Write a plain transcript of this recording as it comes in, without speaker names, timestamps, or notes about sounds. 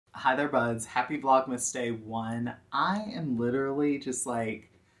Hi there, buds. Happy Vlogmas Day 1. I am literally just like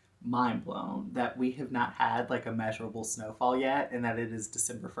mind blown that we have not had like a measurable snowfall yet and that it is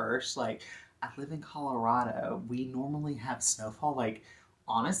December 1st. Like, I live in Colorado. We normally have snowfall like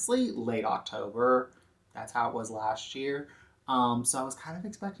honestly late October. That's how it was last year. So I was kind of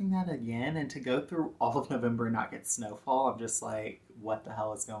expecting that again, and to go through all of November and not get snowfall, I'm just like, what the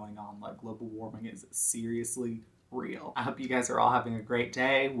hell is going on? Like, global warming is seriously real. I hope you guys are all having a great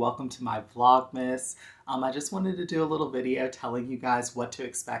day. Welcome to my Vlogmas. I just wanted to do a little video telling you guys what to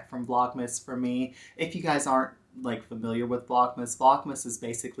expect from Vlogmas from me. If you guys aren't like familiar with Vlogmas, Vlogmas is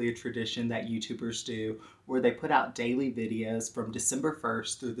basically a tradition that YouTubers do where they put out daily videos from December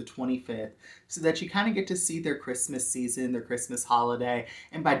 1st through the 25th so that you kind of get to see their Christmas season, their Christmas holiday.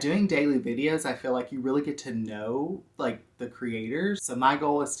 And by doing daily videos, I feel like you really get to know like the creators. So my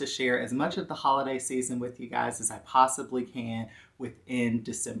goal is to share as much of the holiday season with you guys as I possibly can within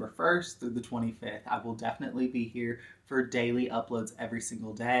December 1st through the 25th. I will definitely be here for daily uploads every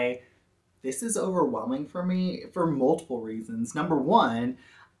single day. This is overwhelming for me for multiple reasons. Number one,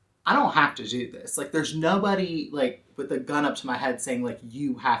 I don't have to do this. Like, there's nobody like with a gun up to my head saying like,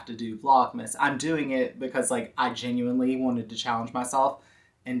 you have to do Vlogmas. I'm doing it because like I genuinely wanted to challenge myself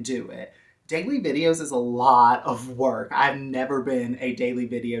and do it. Daily videos is a lot of work. I've never been a daily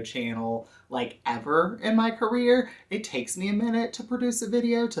video channel like ever in my career. It takes me a minute to produce a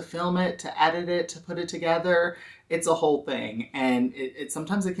video, to film it, to edit it, to put it together. It's a whole thing. And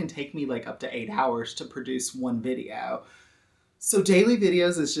sometimes it can take me like up to 8 hours to produce one video. So daily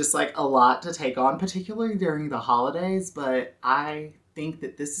videos is just like a lot to take on, particularly during the holidays, but I think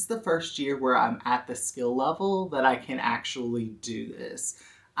that this is the first year where I'm at the skill level that I can actually do this.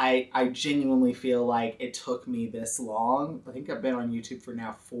 I genuinely feel like it took me this long. I think I've been on YouTube for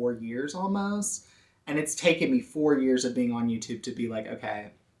now 4 years almost. And it's taken me 4 years of being on YouTube to be like,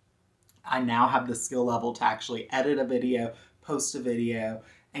 okay, I now have the skill level to actually edit a video, post a video,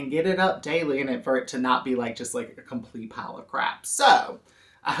 and get it up daily, and for it to not be like just like a complete pile of crap. So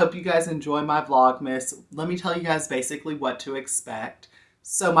I hope you guys enjoy my Vlogmas. Let me tell you guys basically what to expect.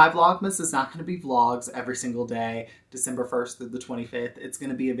 So my Vlogmas is not going to be vlogs every single day, December 1st through the 25th. It's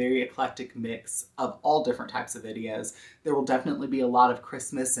going to be a very eclectic mix of all different types of videos. There will definitely be a lot of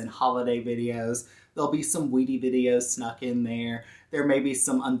Christmas and holiday videos. There'll be some weedy videos snuck in there. There may be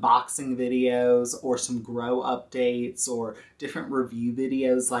some unboxing videos or some grow updates or different review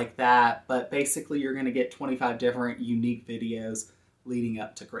videos like that. But basically you're going to get 25 different unique videos leading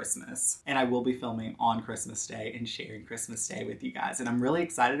up to Christmas. And I will be filming on Christmas Day and sharing Christmas Day with you guys. And I'm really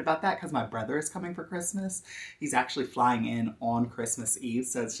excited about that because my brother is coming for Christmas. He's actually flying in on Christmas Eve.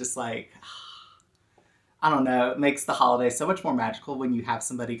 So it's just like, I don't know, it makes the holiday so much more magical when you have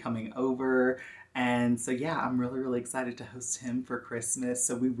somebody coming over. And so yeah, I'm really excited to host him for Christmas.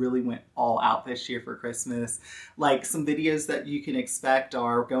 So we really went all out this year for Christmas. Like, some videos that you can expect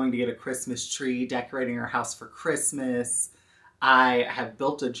are going to get a Christmas tree, decorating our house for Christmas. I have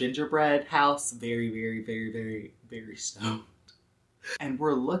built a gingerbread house, very stoned. And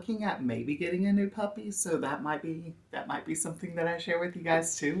we're looking at maybe getting a new puppy, so that might be something that I share with you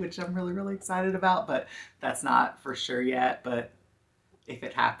guys too, which I'm really excited about, but that's not for sure yet. But if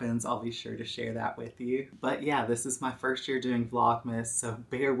it happens, I'll be sure to share that with you. But yeah, this is my first year doing Vlogmas, so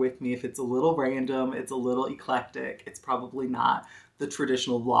bear with me if it's a little random, it's a little eclectic. It's probably not the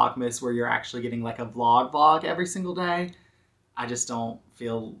traditional Vlogmas where you're actually getting like a vlog every single day. I just don't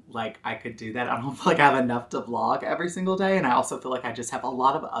feel like I could do that. I don't feel like I have enough to vlog every single day. And I also feel like I just have a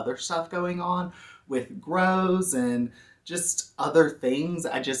lot of other stuff going on with grows and just other things.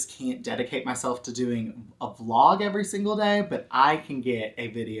 I just can't dedicate myself to doing a vlog every single day, but I can get a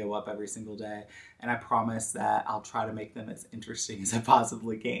video up every single day. And I promise that I'll try to make them as interesting as I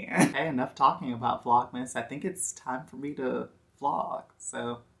possibly can. Okay, enough talking about Vlogmas. I think it's time for me to vlog.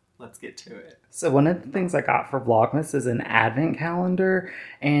 So let's get to it. So one of the things I got for Vlogmas is an advent calendar,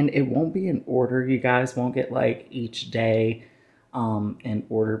 and it won't be in order. You guys won't get like each day in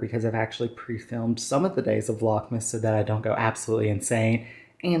order because I've actually pre-filmed some of the days of Vlogmas so that I don't go absolutely insane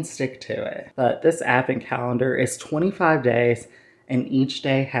and stick to it. But this advent calendar is 25 days and each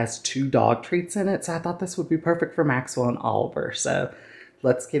day has 2 dog treats in it. So I thought this would be perfect for Maxwell and Oliver. So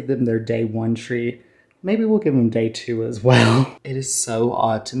let's give them their day 1 treat. Maybe we'll give them day 2 as well. It is so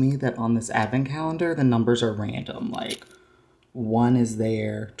odd to me that on this advent calendar, the numbers are random. Like 1 is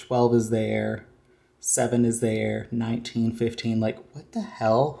there, 12 is there, 7 is there, 19, 15. Like, what the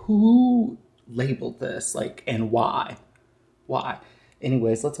hell? Who labeled this? Like, and why? Why?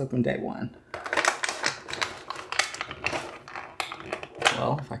 Anyways, let's open day 1.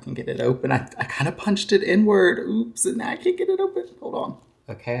 Well, if I can get it open. I kind of punched it inward. Oops, and now I can't get it open. Hold on.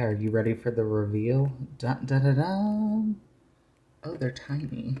 Okay, are you ready for the reveal? Dun, dun, dun, dun. Oh, they're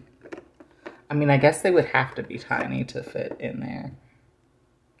tiny. I mean, I guess they would have to be tiny to fit in there.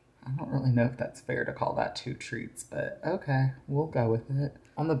 I don't really know if that's fair to call that 2 treats, but okay, we'll go with it.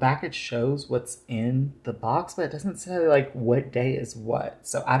 On the back, it shows what's in the box, but it doesn't say like what day is what.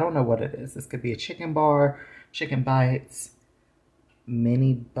 So I don't know what it is. This could be a chicken bar, chicken bites,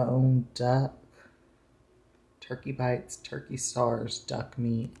 mini bone duck, turkey bites, turkey stars, duck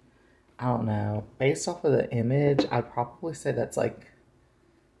meat. I don't know. Based off of the image, I'd probably say that's like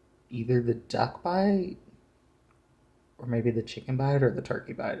either the duck bite or maybe the chicken bite or the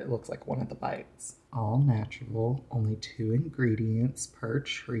turkey bite. It looks like one of the bites. All natural, only 2 ingredients per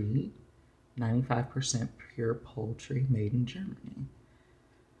treat, 95% pure poultry made in Germany.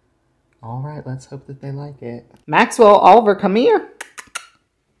 All right, let's hope that they like it. Maxwell, Oliver, come here.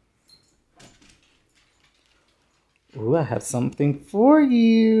 Ooh, I have something for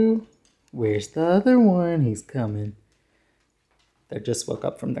you. Where's the other one? He's coming. They just woke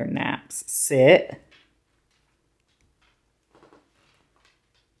up from their naps. Sit.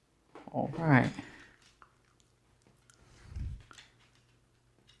 All right.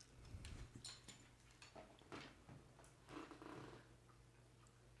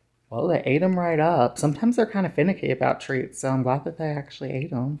 Well, they ate them right up. Sometimes they're kind of finicky about treats, so I'm glad that they actually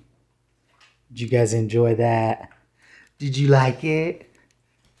ate them. Did you guys enjoy that? Did you like it?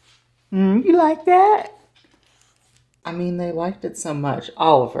 You like that? I mean, they liked it so much.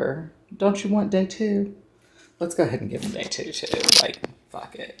 Oliver, don't you want day 2? Let's go ahead and give him day 2 too. Like,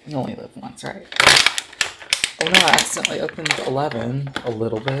 fuck it. You only live once, right? Oh no, I accidentally opened 11 a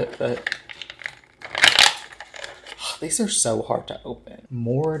little bit, but these are so hard to open.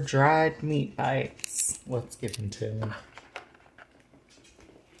 More dried meat bites. Let's give them to him.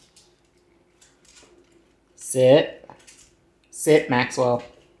 Sit. Sit, Maxwell.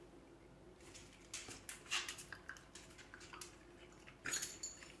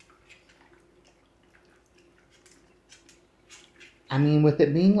 I mean, with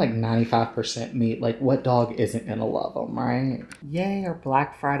it being like 95% meat, like what dog isn't gonna love them, right? Yay, our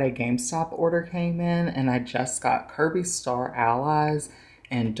Black Friday GameStop order came in and I just got Kirby Star Allies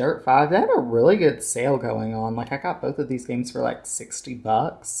and Dirt 5. They had a really good sale going on. Like I got both of these games for like 60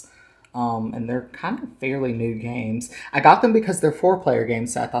 bucks. And they're kind of fairly new games. I got them because they're 4-player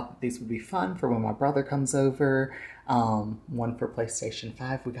games, so I thought that these would be fun for when my brother comes over. One for PlayStation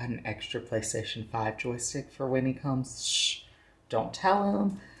 5. We got an extra PlayStation 5 joystick for when he comes. Shh. Don't tell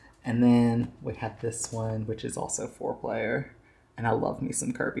him. And then we have this one, which is also 4-player. And I love me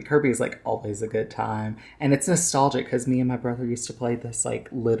some Kirby. Kirby is like always a good time. And it's nostalgic because me and my brother used to play this like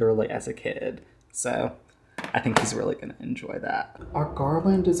literally as a kid. So I think he's really going to enjoy that. Our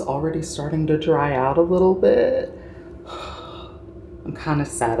garland is already starting to dry out a little bit. I'm kind of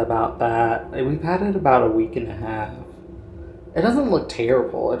sad about that. We've had it about a week and a half. It doesn't look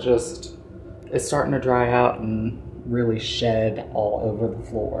terrible. It's starting to dry out and really shed all over the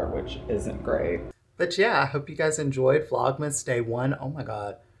floor, which isn't great. But yeah, I hope you guys enjoyed Vlogmas Day 1. Oh my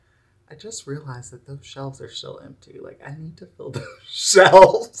god. I just realized that those shelves are still empty. Like, I need to fill those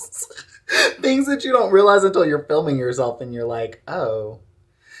shelves. Things that you don't realize until you're filming yourself and you're like, oh.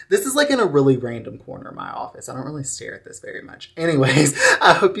 This is like in a really random corner of my office. I don't really stare at this very much. Anyways,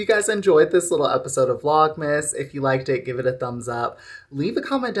 I hope you guys enjoyed this little episode of Vlogmas. If you liked it, give it a thumbs up. Leave a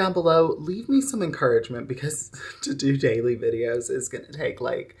comment down below. Leave me some encouragement because to do daily videos is going to take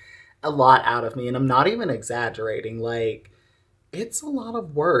like a lot out of me. And I'm not even exaggerating. Like, it's a lot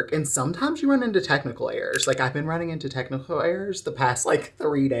of work. And sometimes you run into technical errors. Like, I've been running into technical errors the past like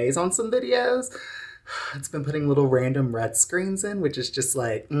 3 days on some videos. It's been putting little random red screens in, which is just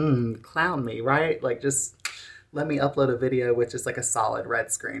like, clown me, right? Like, just let me upload a video with just like a solid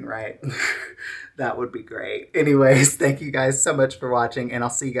red screen, right? That would be great. Anyways, thank you guys so much for watching, and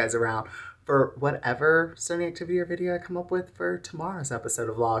I'll see you guys around for whatever study activity or video I come up with for tomorrow's episode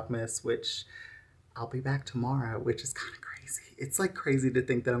of Vlogmas, which I'll be back tomorrow, which is kind of crazy. It's like crazy to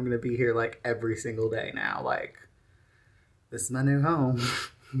think that I'm going to be here like every single day now. Like, this is my new home.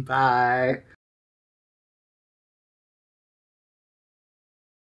 Bye.